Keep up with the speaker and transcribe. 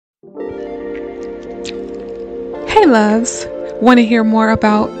Hey loves, want to hear more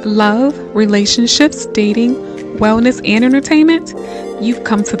about love, relationships, dating, wellness, and entertainment? You've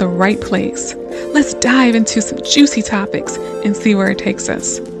come to the right place. Let's dive into some juicy topics and see where it takes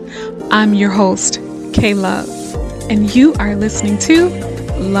us. I'm your host, K Love, and you are listening to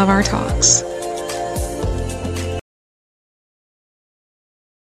Love Our Talks.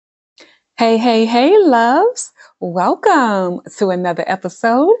 Hey, loves. Welcome to another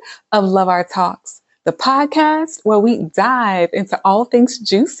episode of Love Our Talks, the podcast where we dive into all things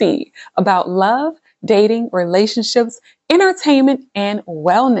juicy about love, dating, relationships, entertainment, and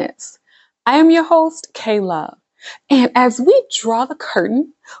wellness. I am your host, K Love. And as we draw the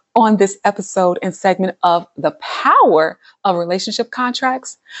curtain on this episode and segment of the power of relationship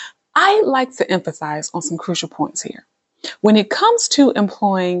contracts, I like to emphasize on some crucial points here. When it comes to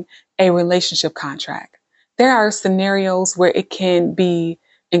employing a relationship contract, there are scenarios where it can be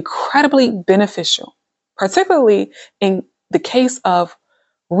incredibly beneficial, particularly in the case of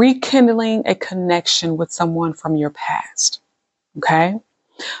rekindling a connection with someone from your past. Okay.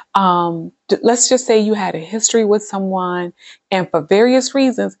 Let's just say you had a history with someone and for various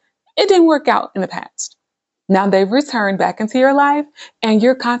reasons, it didn't work out in the past. Now they've returned back into your life and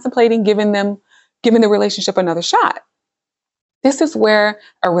you're contemplating giving the relationship another shot. This is where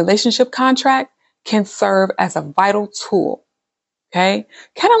a relationship contract can serve as a vital tool, okay?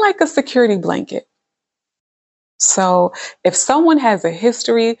 Kind of like a security blanket. So if someone has a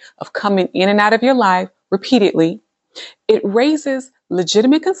history of coming in and out of your life repeatedly, it raises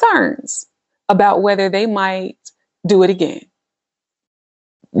legitimate concerns about whether they might do it again,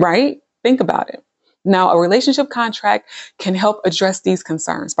 right? Think about it. Now, a relationship contract can help address these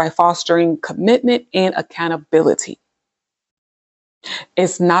concerns by fostering commitment and accountability.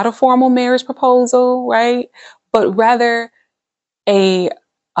 It's not a formal marriage proposal, right? But rather a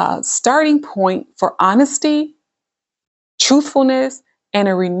starting point for honesty, truthfulness, and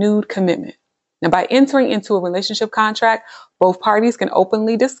a renewed commitment. Now, by entering into a relationship contract, both parties can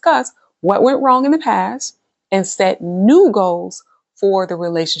openly discuss what went wrong in the past and set new goals for the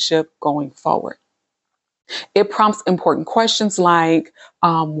relationship going forward. It prompts important questions like,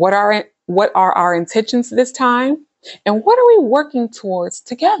 what are our intentions this time? And what are we working towards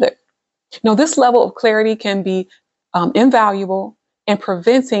together? Now, this level of clarity can be invaluable in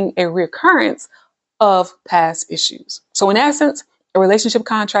preventing a recurrence of past issues. So in essence, a relationship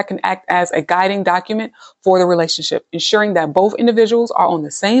contract can act as a guiding document for the relationship, ensuring that both individuals are on the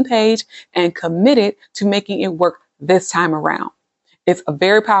same page and committed to making it work this time around. It's a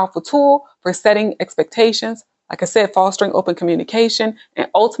very powerful tool for setting expectations, like I said, fostering open communication, and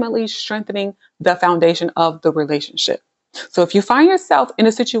ultimately strengthening the foundation of the relationship. So if you find yourself in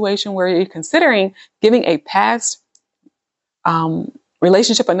a situation where you're considering giving a past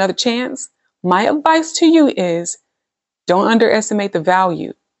relationship another chance, my advice to you is don't underestimate the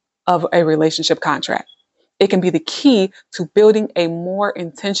value of a relationship contract. It can be the key to building a more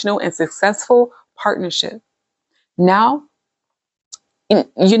intentional and successful partnership. Now,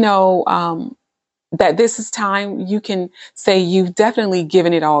 that this is time you can say you've definitely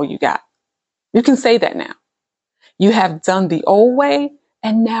given it all you got. You can say that now. You have done the old way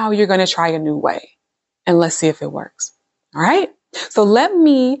and now you're going to try a new way. And let's see if it works. All right. So let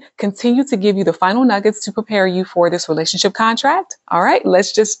me continue to give you the final nuggets to prepare you for this relationship contract. All right.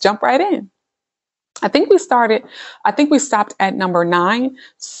 Let's just jump right in. I think we stopped at number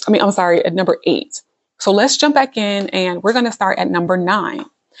at number 8. So let's jump back in and we're going to start at number 9.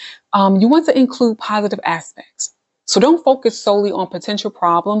 You want to include positive aspects. So don't focus solely on potential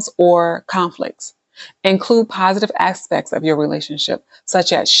problems or conflicts. Include positive aspects of your relationship,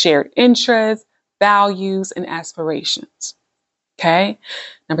 such as shared interests, values, and aspirations. Okay.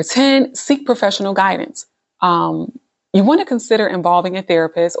 Number 10, seek professional guidance. You want to consider involving a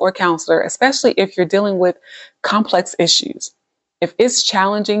therapist or counselor, especially if you're dealing with complex issues. If it's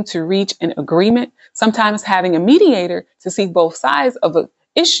challenging to reach an agreement, sometimes having a mediator to see both sides of the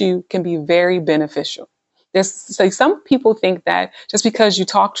issue can be very beneficial. Some people think that just because you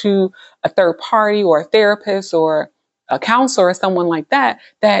talk to a third party or a therapist or a counselor or someone like that,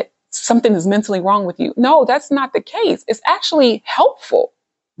 that something is mentally wrong with you. No, that's not the case. It's actually helpful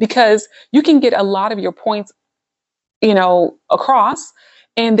because you can get a lot of your points, across,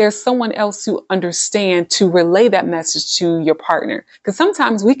 and there's someone else who understands to relay that message to your partner. Because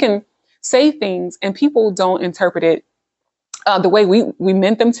sometimes we can say things and people don't interpret it the way we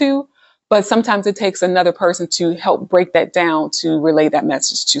meant them to, but sometimes it takes another person to help break that down to relay that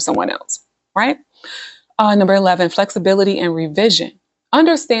message to someone else, right? Number 11, flexibility and revision.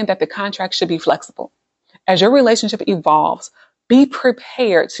 Understand that the contract should be flexible. As your relationship evolves, Be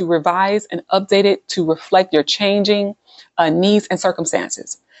prepared to revise and update it to reflect your changing needs and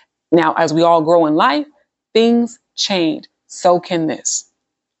circumstances. Now, as we all grow in life, things change. So can this.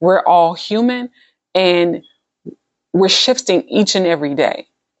 We're all human and we're shifting each and every day,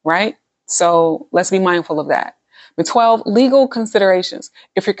 right? So let's be mindful of that. Number 12, legal considerations.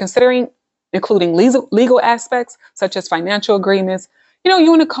 If you're considering including legal aspects such as financial agreements, you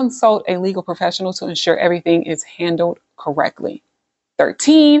want to consult a legal professional to ensure everything is handled correctly.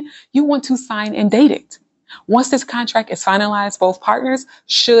 13, you want to sign and date it. Once this contract is finalized, both partners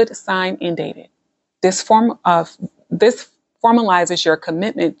should sign and date it. This formalizes your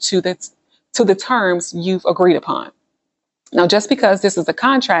commitment to the terms you've agreed upon. Now, just because this is a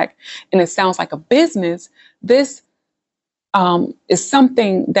contract and it sounds like a business, this is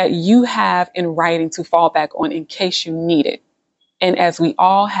something that you have in writing to fall back on in case you need it. And as we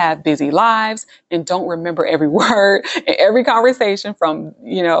all have busy lives and don't remember every word and every conversation from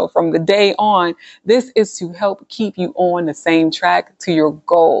the day on, this is to help keep you on the same track to your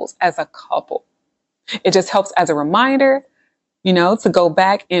goals as a couple. It just helps as a reminder, to go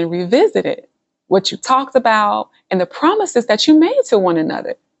back and revisit it, what you talked about and the promises that you made to one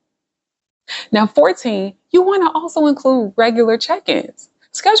another. Now, 14, you want to also include regular check-ins.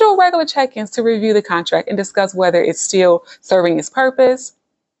 Schedule regular check-ins to review the contract and discuss whether it's still serving its purpose.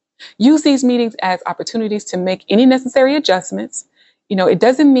 Use these meetings as opportunities to make any necessary adjustments. It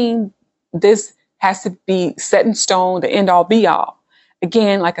doesn't mean this has to be set in stone, the end all be all.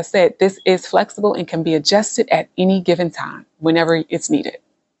 Again, like I said, this is flexible and can be adjusted at any given time, whenever it's needed.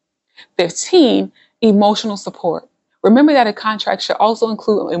 15, emotional support. Remember that a contract should also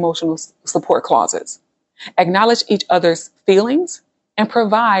include emotional support clauses. Acknowledge each other's feelings and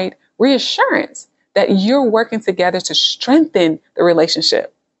provide reassurance that you're working together to strengthen the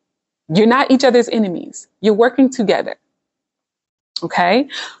relationship. You're not each other's enemies. You're working together. Okay.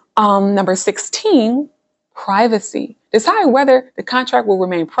 Number 16, privacy. Decide whether the contract will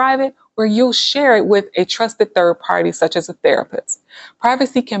remain private or you'll share it with a trusted third party, such as a therapist.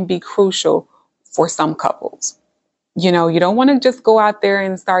 Privacy can be crucial for some couples. You don't want to just go out there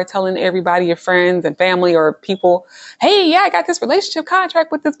and start telling everybody, your friends and family or people, hey, yeah, I got this relationship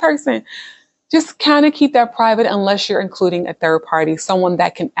contract with this person. Just kind of keep that private unless you're including a third party, someone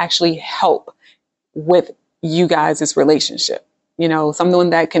that can actually help with you guys' relationship. Someone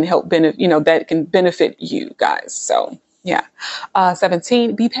that can help that can benefit you guys. So yeah.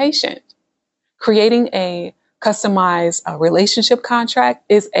 17, be patient. Creating a customized relationship contract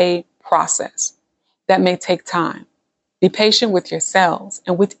is a process that may take time. Be patient with yourselves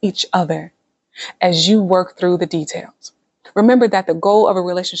and with each other as you work through the details. Remember that the goal of a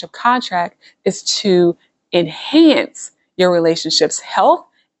relationship contract is to enhance your relationship's health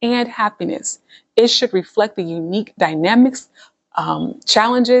and happiness. It should reflect the unique dynamics,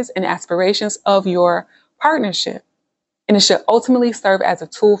 challenges, and aspirations of your partnership. And it should ultimately serve as a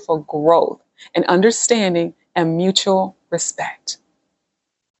tool for growth and understanding and mutual respect.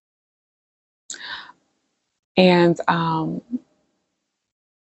 And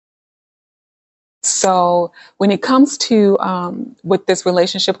so when it comes to with this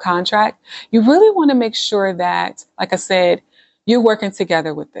relationship contract, you really want to make sure that, like I said, you're working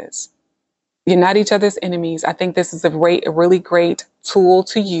together with this. You're not each other's enemies. I think this is a really great tool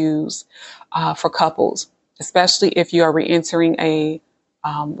to use for couples, especially if you are re-entering a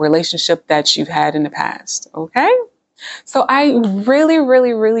relationship that you've had in the past. Okay. So I really,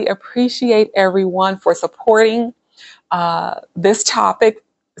 really, really appreciate everyone for supporting this topic,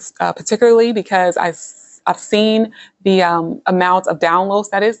 particularly because I've seen the amount of downloads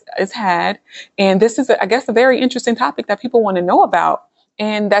that it's had. And this is, I guess, a very interesting topic that people want to know about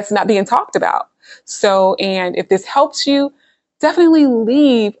and that's not being talked about. So, and if this helps you, definitely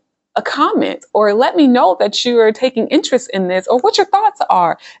leave a comment or let me know that you are taking interest in this or what your thoughts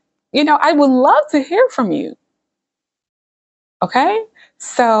are. I would love to hear from you. Okay,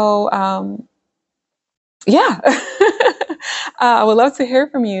 so yeah, I would love to hear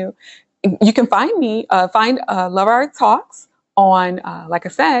from you. You can find me, Love Our Talks on, like I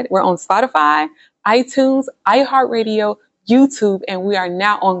said, we're on Spotify, iTunes, iHeartRadio, YouTube, and we are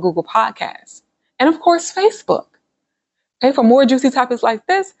now on Google Podcasts. And of course, Facebook. Okay, for more juicy topics like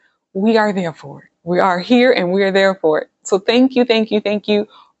this, we are there for it. We are here and we are there for it. So thank you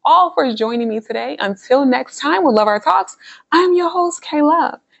all for joining me today. Until next time with Love Our Talks, I'm your host,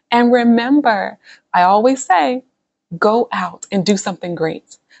 K-Love. And remember, I always say, go out and do something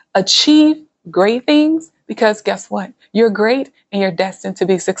great. Achieve great things because guess what? You're great and you're destined to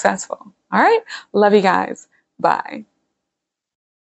be successful. All right. Love you guys. Bye.